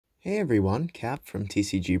Hey everyone, Cap from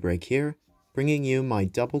TCG Break here, bringing you my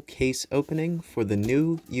double case opening for the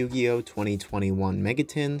new Yu-Gi-Oh! 2021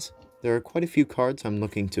 Megatins. There are quite a few cards I'm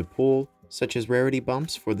looking to pull, such as rarity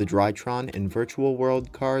bumps for the Drytron and Virtual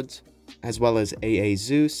World cards, as well as AA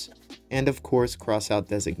Zeus, and of course Crossout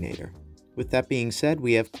Designator. With that being said,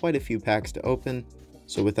 we have quite a few packs to open,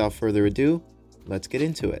 so without further ado, let's get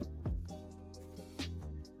into it.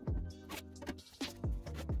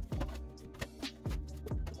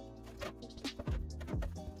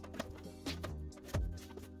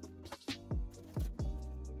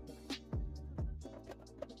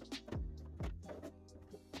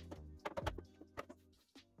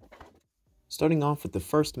 Starting off with the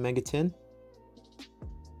first Megatin.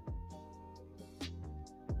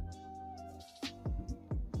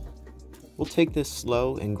 We'll take this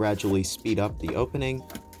slow and gradually speed up the opening.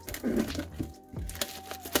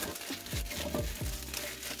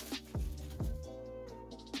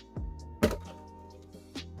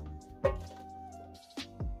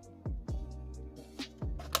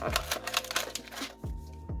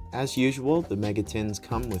 As usual, the Megatins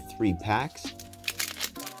come with 3 packs.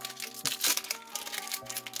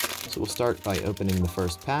 So we'll start by opening the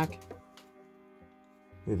first pack.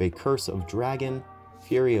 We have a Curse of Dragon,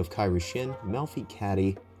 Fury of Kairushin, Melfi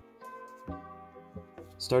Caddy.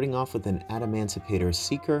 Starting off with an Adamancipator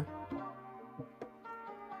Seeker,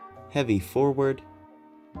 Heavy Forward,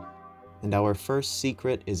 and our first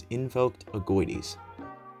secret is Invoked Agoides.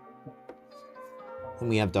 Then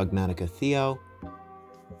we have Dogmatica Theo,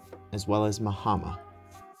 as well as Mahama.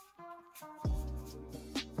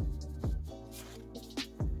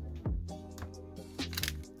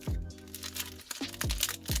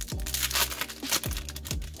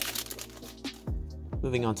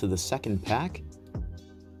 Moving on to the second pack,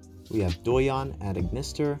 we have Doyon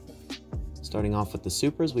Adagnister. Starting off with the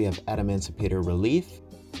supers, we have Adamancipator Relief,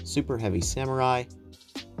 Super Heavy Samurai,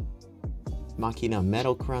 Machina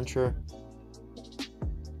Metal Cruncher,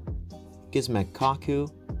 Gizmek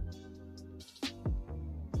Kaku,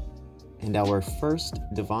 and our first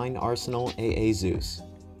Divine Arsenal AA Zeus.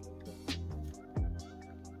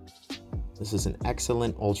 This is an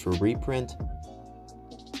excellent Ultra reprint,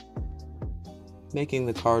 making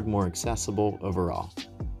the card more accessible overall.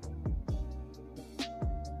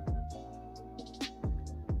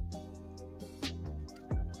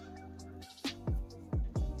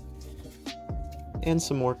 And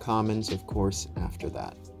some more commons, of course, after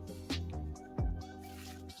that.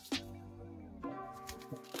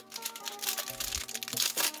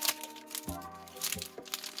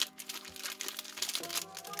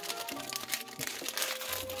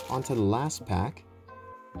 On to the last pack.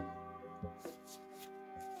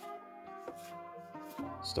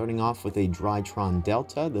 Starting off with a Drytron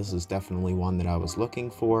Delta, this is definitely one that I was looking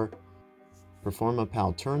for.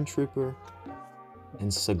 Performapal Turn Trooper, and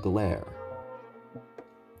Saglair.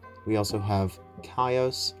 We also have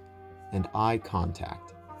Kaios and Eye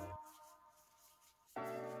Contact.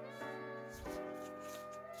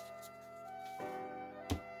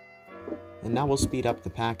 And now we'll speed up the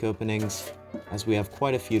pack openings, as we have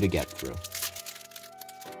quite a few to get through.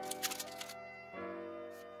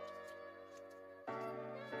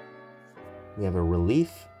 We have a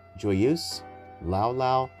Relief, Joyeuse, Lao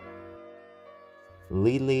Lao,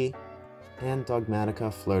 Lili, and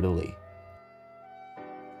Dogmatica Fleur-de-Lis.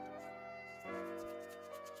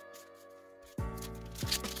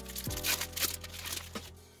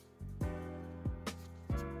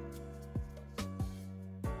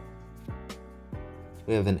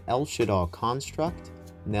 We have an El Shadal Construct,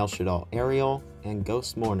 an El Shadal Aerial, and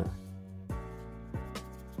Ghost Mourner.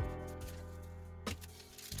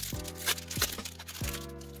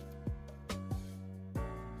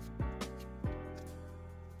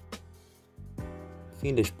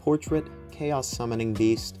 Fiendish Portrait, Chaos Summoning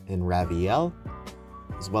Beast, and Raviel,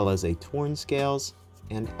 as well as a Torn Scales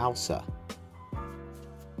and Ausa.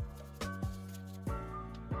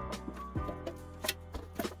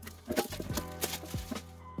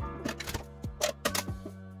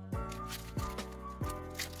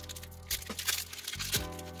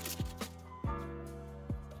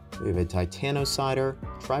 We have a Titanocider,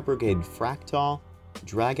 Tri-Brigade Fractal,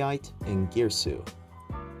 Dragite, and Girsu.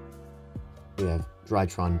 We have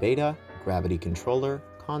Drytron Beta, Gravity Controller,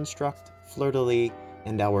 Construct, Fleur-de-Lis,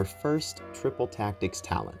 and our first Triple Tactics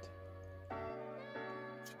Talent.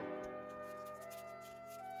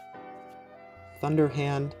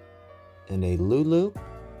 Thunderhand, and a Lulu,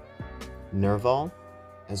 Nerval,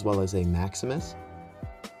 as well as a Maximus.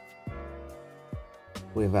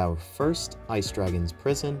 We have our first Ice Dragon's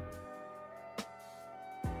Prison,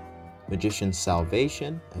 Magician's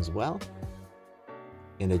Salvation as well,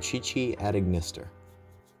 and a Chi-Chi ad ignister.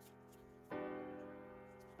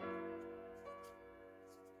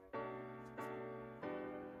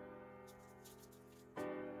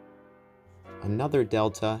 Another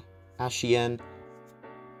Delta, Ashien,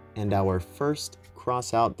 and our first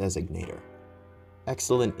cross-out designator.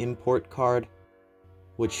 Excellent import card,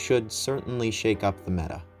 which should certainly shake up the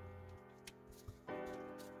meta.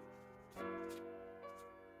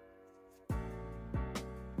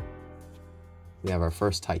 We have our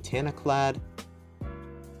first Titaniclad.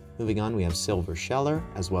 Moving on, we have Silver Sheller,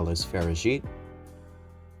 as well as Farajit,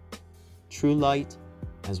 True Light,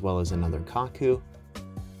 as well as another Kaku.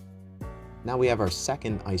 Now we have our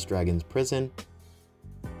second Ice Dragon's Prison,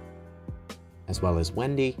 as well as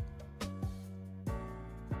Wendy,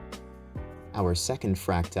 our second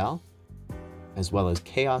Fractal, as well as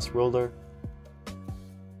Chaos Roller,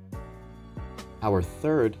 our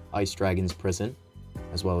third Ice Dragon's Prison,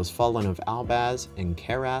 as well as Fallen of Albaz and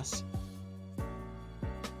Karas.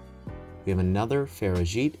 We have another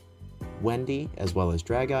Farajit, Wendy, as well as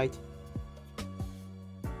Dragite,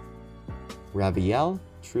 Raviel,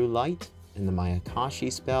 True Light, and the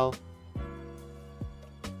Mayakashi spell.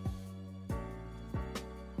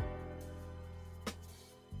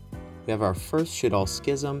 We have our first Shaddoll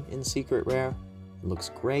Schism in Secret Rare. It looks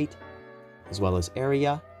great, as well as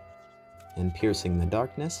Area and Piercing the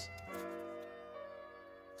Darkness.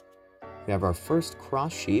 We have our first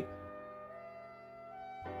Cross Sheep,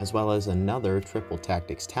 as well as another Triple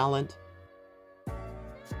Tactics Talent.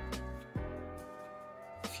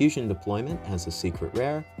 Fusion Deployment as a Secret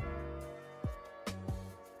Rare.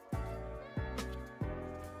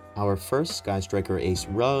 Our first Sky Striker Ace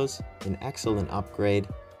Rose, an excellent upgrade,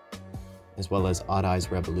 as well as Odd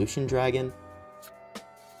Eyes Revolution Dragon.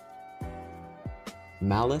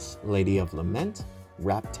 Malice, Lady of Lament,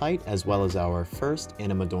 Raptite, as well as our first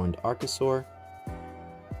Animadorned Archosaur,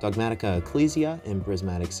 Dogmatica Ecclesia and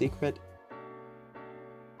Prismatic Secret,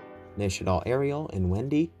 Nashadal Ariel and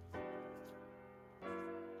Wendy,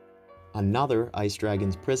 another Ice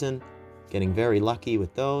Dragon's Prison, getting very lucky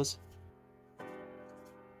with those.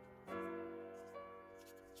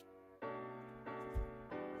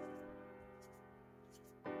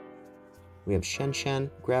 We have Shen Shen,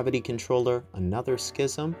 Gravity Controller, another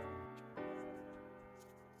Schism.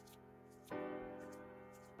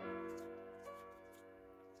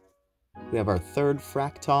 We have our third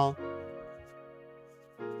Fractal.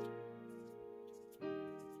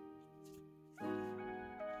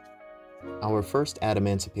 Our first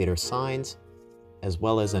Adamancipator Signs, as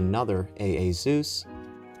well as another AA Zeus.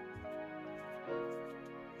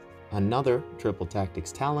 Another Triple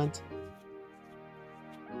Tactics Talent.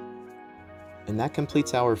 And that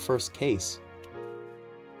completes our first case.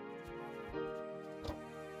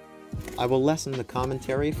 I will lessen the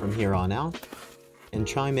commentary from here on out and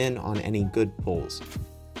chime in on any good pulls.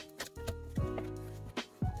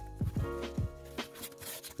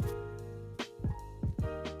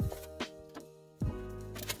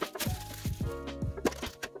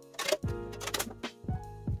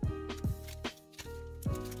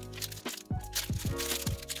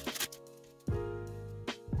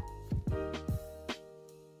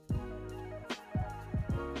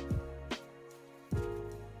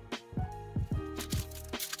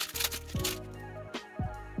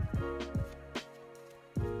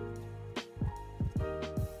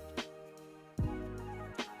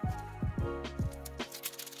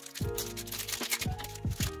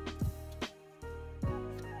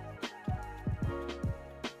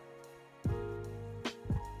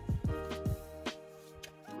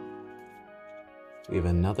 We have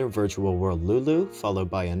another Virtual World Lulu, followed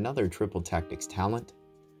by another Triple Tactics Talent.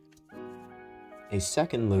 A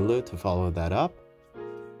second Lulu to follow that up.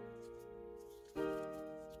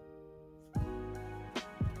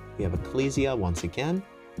 We have Ecclesia once again,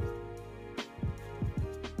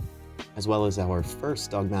 as well as our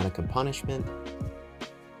first Dogmatica Punishment.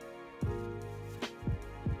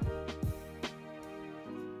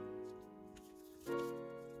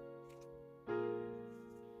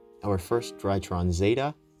 Our first Drytron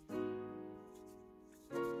Zeta.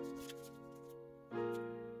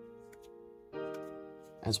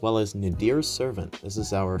 As well as Nadir's Servant. This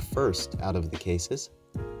is our first out of the cases.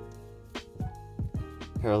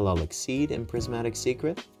 Parallel Exceed and Prismatic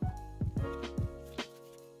Secret.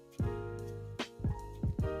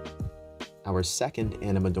 Our second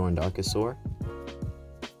Animadorned Archosaur.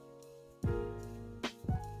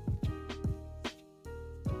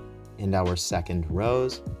 And our second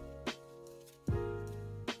Rose.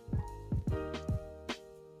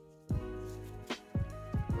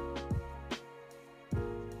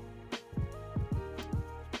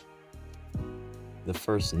 The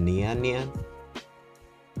first Nian Nian,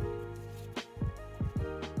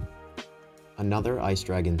 another Ice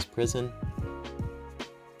Dragon's Prison,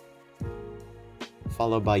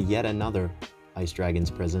 followed by yet another Ice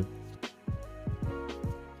Dragon's Prison,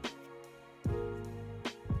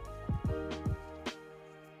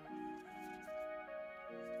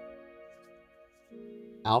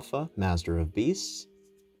 Alpha, Master of Beasts,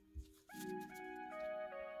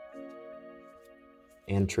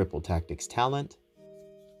 and Triple Tactics Talent,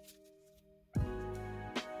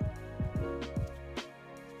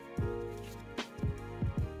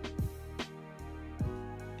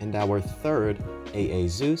 and our third AA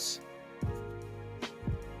Zeus,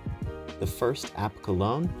 the first App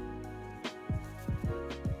Cologne,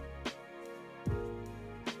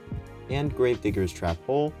 and Gravedigger's Trap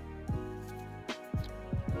Hole,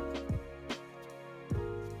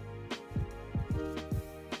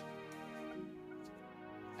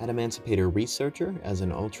 Adamancipator Researcher as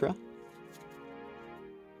an Ultra,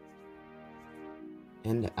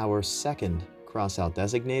 and our second Crossout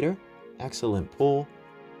Designator. Excellent pull.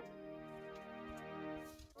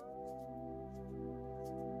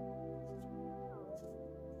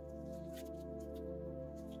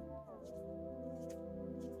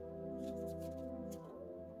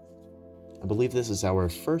 I believe this is our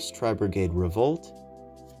first Tri-Brigade Revolt.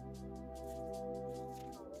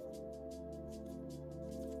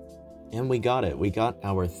 And we got it. We got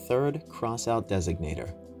our third Crossout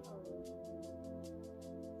Designator.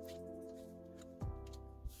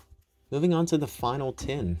 Moving on to the final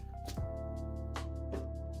tin.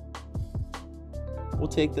 We'll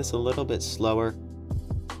take this a little bit slower.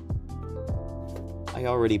 I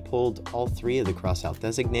already pulled all 3 of the Crossout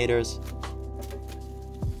Designators,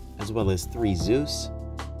 as well as 3 Zeus,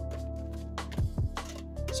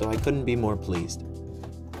 so I couldn't be more pleased.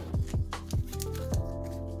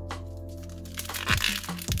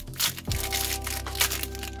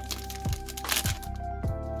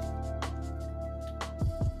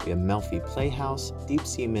 We have Melfi Playhouse, Deep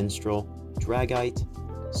Sea Minstrel, Dragite,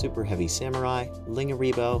 Super Heavy Samurai,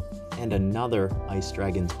 Lingaribo, and another Ice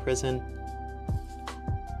Dragon's Prison,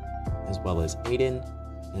 as well as Aiden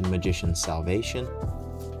and Magician's Salvation.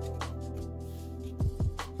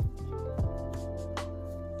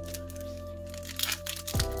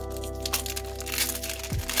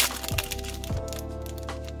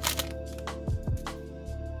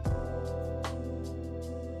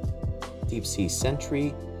 Deep Sea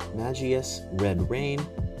Sentry, Magius, Red Rain,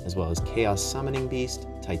 as well as Chaos Summoning Beast,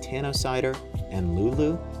 Titanocider, and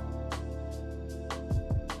Lulu.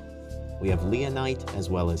 We have Leonite as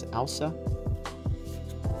well as Elsa.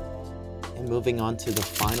 And moving on to the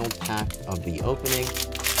final pack of the opening,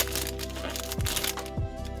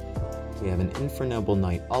 we have an Infernoble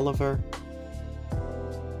Knight Oliver,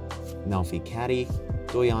 Melfi Caddy,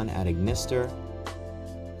 Doyon Adignister,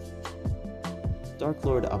 Dark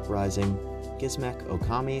Lord Uprising, Gizmek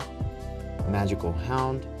Okami, Magical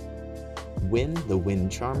Hound, Win the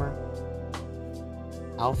Wind Charmer,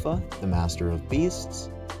 Alpha the Master of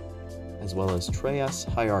Beasts, as well as Treyas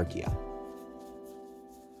Hierarchia.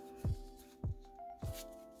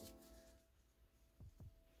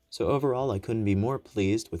 So overall, I couldn't be more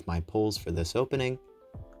pleased with my pulls for this opening.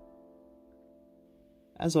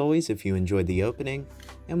 As always, if you enjoyed the opening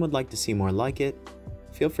and would like to see more like it,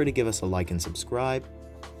 feel free to give us a like and subscribe.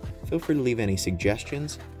 Feel free to leave any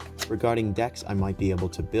suggestions regarding decks I might be able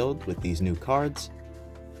to build with these new cards.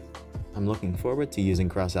 I'm looking forward to using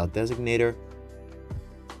Crossout Designator.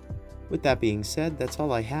 With that being said, that's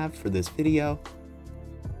all I have for this video.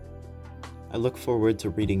 I look forward to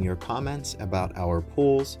reading your comments about our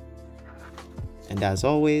pulls. And as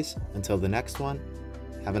always, until the next one,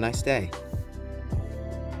 have a nice day.